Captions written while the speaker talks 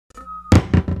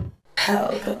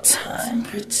Pelpa time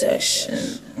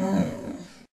protection.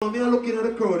 I'm looking at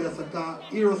the crowd, yes,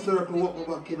 Hero Circle, walk my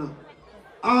back, you know.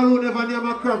 All who never name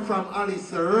a crab from Alice,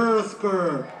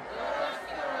 Ersker.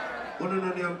 One of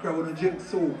the name crab, one drink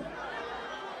soup.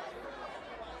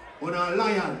 One a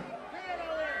lion.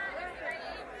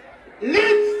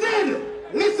 Listen!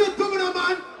 Listen to me,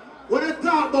 man. When they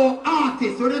talk about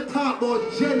artists, when they talk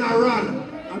about general,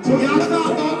 you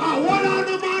talk about, what on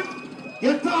the man?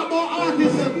 You talk about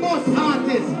artists and most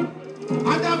artists.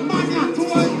 And that man here, too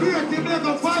great, he make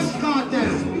a voice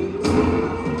cartel.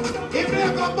 He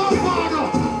make a bombardor.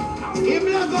 He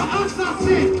make a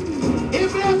assassin. He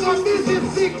make a music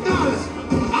signal.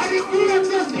 And the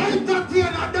greatest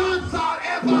entertainer dancer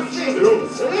ever seen.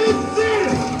 Listen!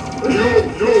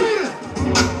 Listen!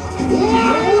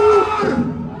 Warlord!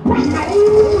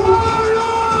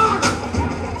 Warlord!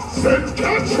 St.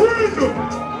 Catherine!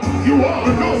 You all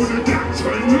know the doctrine.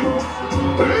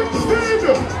 Instead,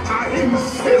 I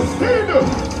insisted.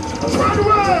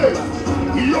 Treadway,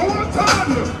 Yotan,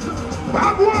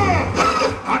 Bagua,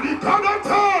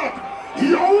 Adikanata,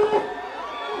 Yo.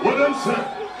 What them say?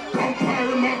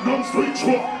 Compare Magnum Street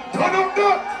Show. Turn up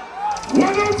that.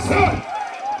 What them say?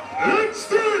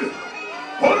 Instead,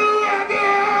 on the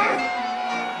radar.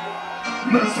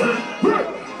 Message,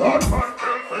 that man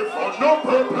can pay for no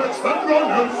perplexed and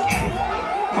runners.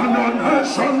 And a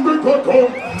nation we go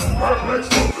home. Perplex,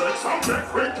 complex, and make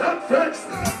we can fix.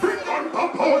 Bring on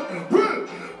pop out. Well,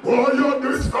 boy, your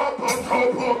this top up.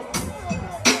 Pull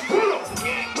up.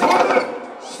 Turn up.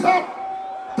 Stop.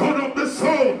 Turn up the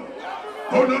sound.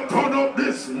 Turn up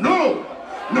this. No.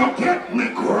 Now get me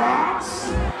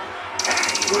cross.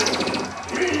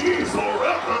 He's a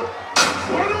rapper.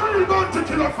 What are you going to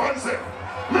kill a fancy?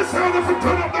 Miss Hannah, if you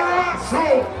turn up the right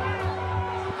soul.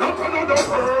 Not another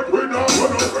bird, we don't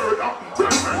want no bird up. Bring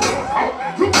me no out,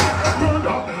 you can't bird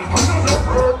up. Another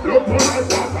bird, look what I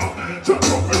want up. Just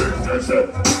up in this,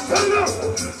 tell them.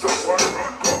 Someone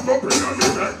run, come up in on the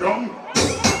neck down.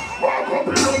 Walk up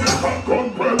in on the top gun,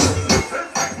 well. Say,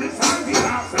 fight me, Sandy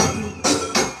Larson.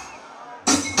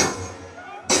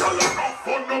 Y'all are not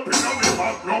fun up in on the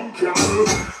Magnum, girl.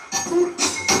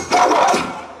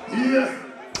 Yeah.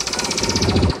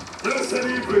 Blessed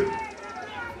evening.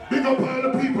 Big up all the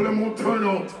people that won't turn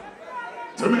out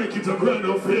to make it a grand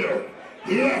affair.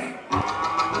 Yeah.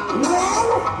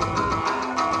 Wow!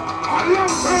 I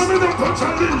love time in the touch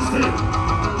of instinct.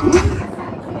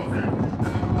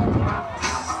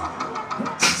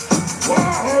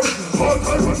 Wow! All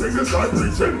type of things is like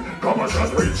preaching. Come on,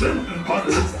 start reaching.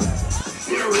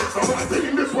 Here is something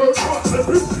in this world called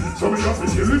stepping. So we have to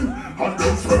killing and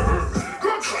then swear.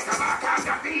 Good like a back at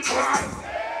the beat, right?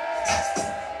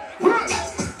 Well,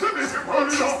 come easy,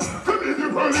 burning up. Come easy,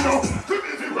 burning up. Come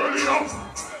easy, burning up.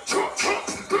 Chop, chop.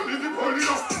 Come easy, burning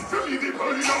up. Come easy,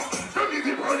 burning up. Come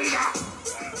easy, burning up.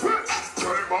 Well,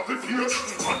 tell them of the fears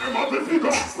and them of the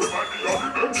figure. We might be on the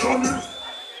them coming.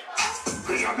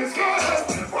 We have the sky.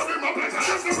 For them a pleasure.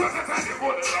 Just the present and the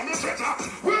body and the treasure.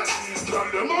 Well, tell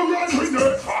them a run with the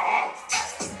fire.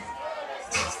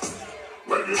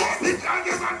 When we want it and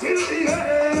get until the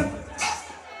end.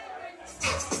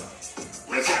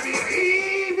 We say the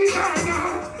easy burner.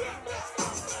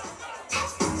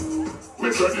 We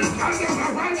say the candle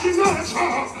of rising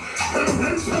nature. And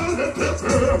then sell the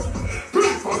pepper.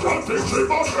 People can't take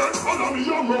shape of that economy,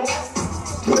 young road.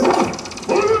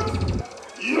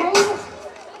 Yo.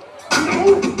 No.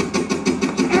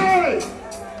 Hey.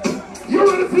 You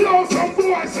ready for your some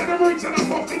boy? Say them rich and the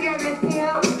fucking young and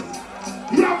poor.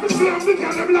 You have to slam the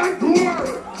kind of black door.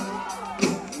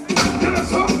 Get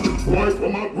us up. Boy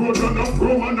from a road and a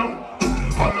from and up.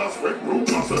 And a sweat room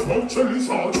was about chili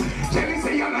sauce. Chili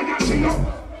say you like a chino.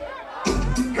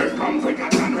 Can come quicker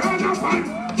than run up and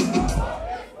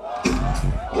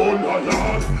oh my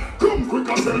yard. Come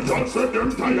quicker than God said them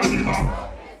tired enough.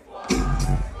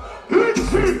 Let's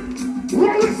see.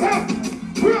 What is that?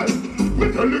 Well, me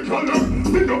tell the column,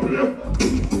 me no play.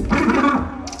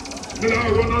 Me nah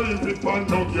run Olympic pan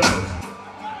no girls.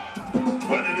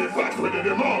 When it is fat, when it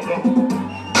is mager.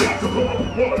 You have to come up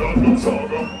with water and no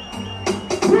saga.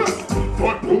 Well,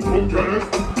 fat boom boom girls.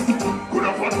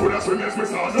 Coulda fat, coulda swim as me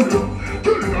start of them.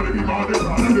 Girl inna the beam all the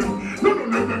part of them. None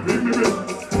of them pay me with.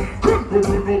 Can't go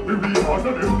run up the real hard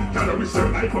of them. Girl we sell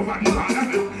life over the part of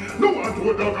them. No one to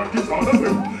a dog and kiss all of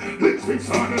them. Let's fix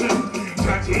all of them.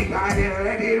 Judging by the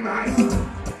ready man.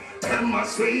 Them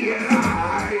must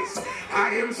realize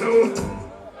I am so.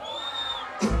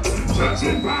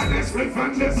 Judging by the split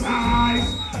from the size,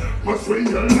 must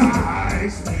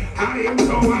realize I am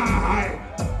so high.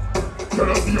 Tell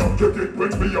us the objective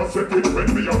when we are set it,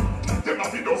 when we are. Them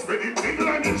have to spend it,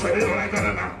 nigga, and it's ready like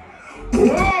that now.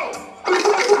 Whoa!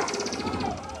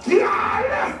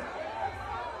 Yeah!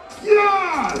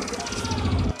 Yeah!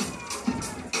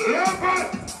 Level!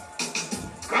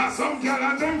 Got some girl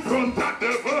and them front that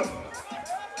devil.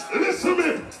 Listen to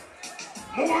me.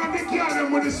 I want the girl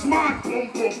them with the smart pum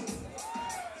pum.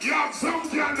 You have some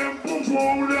girl them pum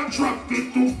pum with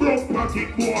attracted to broke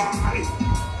pocket boy.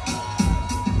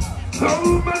 So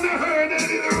many heard it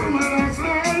in the room last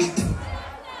night.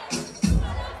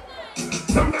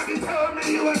 Somebody tell me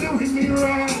you are doing me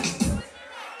right.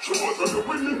 She was on the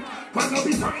winning, but no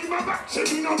be time my back, she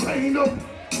be no pain up.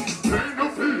 Plain the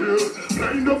field,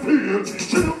 plain the field.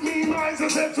 She looked me in my eyes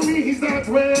and said to me, he's not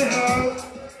well.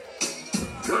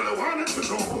 Girl, I wanted to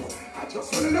know, I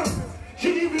just want to know.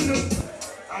 She giving us,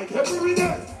 like every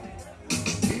day.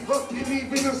 Give up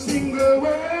believing a single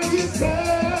word you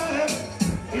said.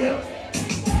 Yeah.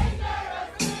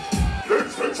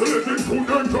 Essentially, too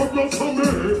dangerous for me.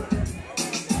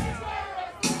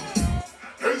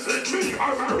 Is it me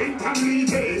or a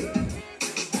retaliate?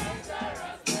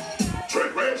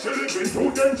 Trade where she living too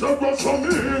dangerous for me.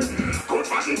 Good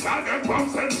body can get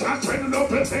bombs and shots when no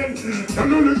person. Can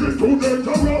you living too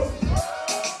dangerous?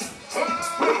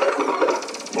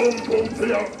 Boom boom for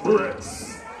your breaths.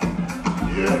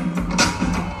 Yeah.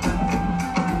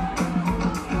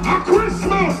 A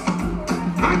Christmas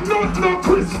and not no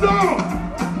Christmas.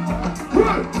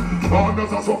 Well, born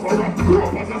as a sufferer, grew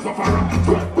up as a sufferer.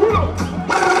 Sweat, pull up.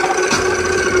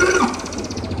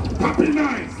 Happy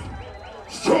nice.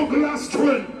 Struggle and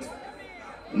strength.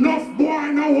 Enough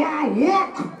boy no want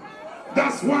walk.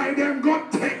 That's why them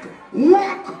got take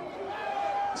walk.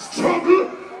 Struggle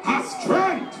and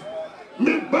strength.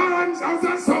 Me born as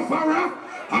a sufferer.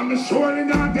 And me surely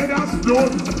not dead as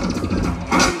blood.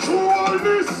 And through all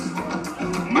this,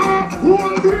 my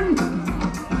holding.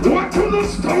 What you no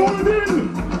stoning?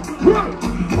 Well,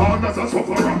 born as a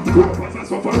sufferer, grow up as a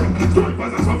sufferer, strive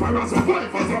as a sufferer,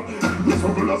 survive as a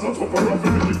struggle as a sufferer,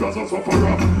 finish as a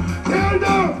sufferer. Tell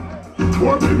them,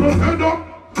 poor people head up,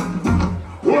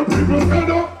 poor people head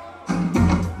up,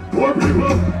 poor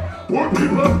people, poor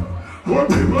people, poor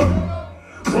people.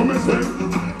 Come and sing,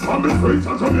 come and preach,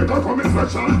 and Jamaica come and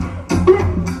fashion.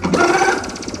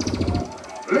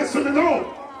 Listen me now.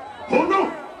 Oh no.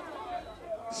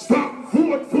 Stop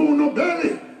vote for no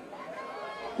belly.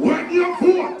 When you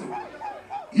vote,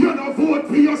 you don't vote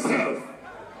for yourself.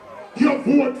 You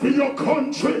vote for your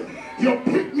country, your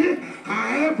picnic,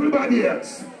 and everybody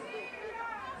else.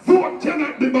 Vote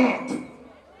cannot be bought.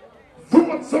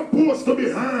 Vote supposed to be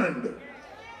earned.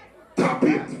 Tap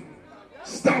it.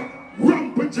 Stop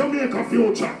rampant Jamaica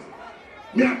future.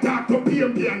 Me attack to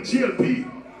PMP and GLP.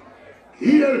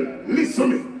 Here, listen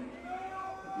to me.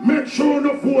 Make sure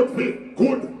no vote for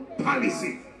good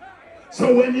policy.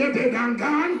 So when you're dead and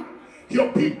gone,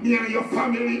 your picnic and your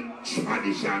family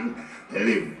tradition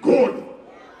live good.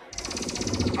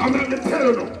 I'm going to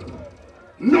tell you,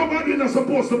 nobody is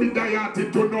supposed to be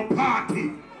diverted to no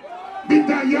party. Be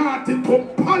diverted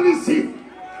to policy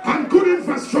and good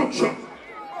infrastructure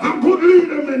and good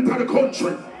leadership of the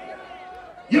country.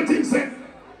 You think that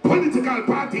political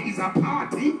party is a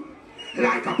party?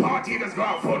 Like a party that's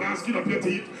got fun and skin up your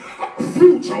teeth.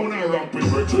 Future on a ramping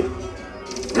Richard.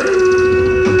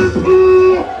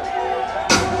 People!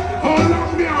 How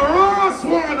long me a Ross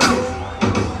one?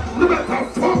 You better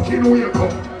fucking wake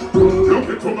up. Look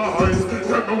into my eyes,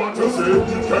 tell me what to say.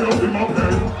 Can you feel my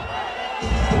pain?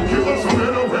 Give us some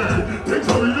other way. Things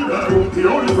are really bad. The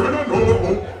only friend I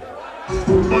know.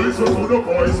 But listen to the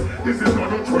voice. This is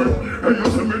not a trend. And you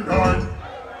see me die.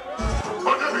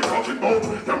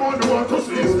 Them all know what to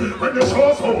seize. When they show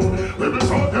us home, we will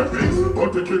solve their things.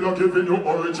 But the killer giving you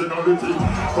originality.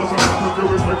 Cause I'm not with you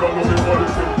respect and love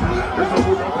equality. It's a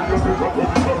good happy, you think of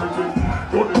authority.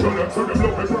 Don't need to let so them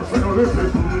love my personality.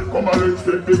 Come on, let's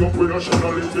get big up with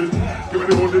nationality. Give me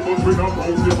the money, but we not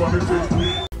prove the vanity.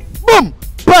 Boom!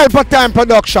 Pelpa Time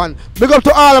Production. Big up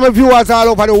to all of my viewers all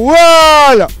over the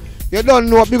world. You don't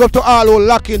know, big up to all who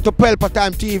lock into Pelpa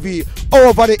Time TV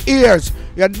over the years.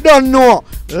 You don't know,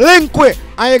 link with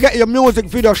and you get your music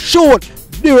video shoot,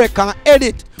 direct and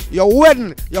edit, your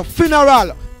wedding, your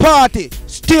funeral, party,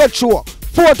 stage show,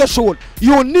 photo shoot,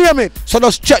 you name it. So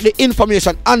just check the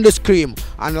information on the screen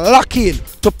and lock in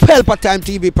to Pelpa Time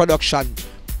TV Production.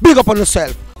 Big up on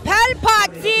yourself. Pelpa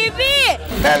TV!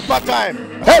 Pelpa Time!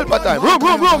 Pelpa Time! Room!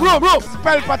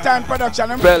 Pelpa Time Production.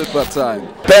 Pelpa Time.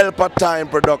 Pelpa Time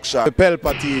Production.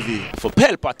 Pelpa TV. For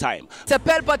Pelpa Time. It's a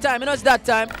Pelpa Time, you know it's that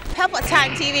time. Pelpa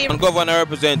Time TV. I'm governor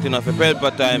representing of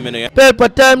Pelpa Time, you know. Pelpa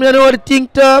Time, you know what the thing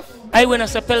tough? I when I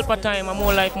say Pelpa time, I'm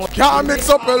more like more. Can't mix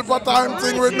up Pelpa time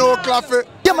thing with no coffee.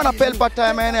 Yeah, man, a Pelpa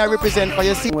time, and I represent for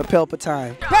you. See, with Pelpa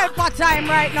time. Pelpa time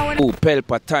right now. Oh,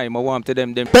 Pelpa time, I want to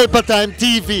them. Pelpa Time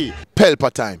TV.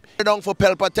 Pelpa time. Down for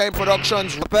Pelpa Time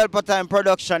Productions. Pelpa time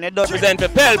production. It does Present for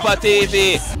Pelpa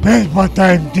TV. Pelpa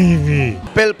Time TV.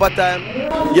 Pelpa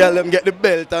time. Yeah, let me get the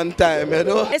belt on time, you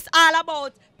know. It's all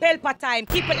about Pelpa time.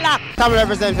 Keep it locked. Come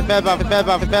represent for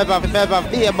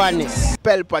Pelpa, be a badness.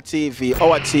 Pelpa TV,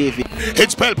 our TV.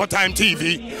 It's Pelpa Time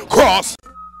TV. Cross.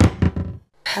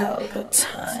 Pelpa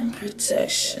Time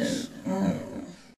Protection.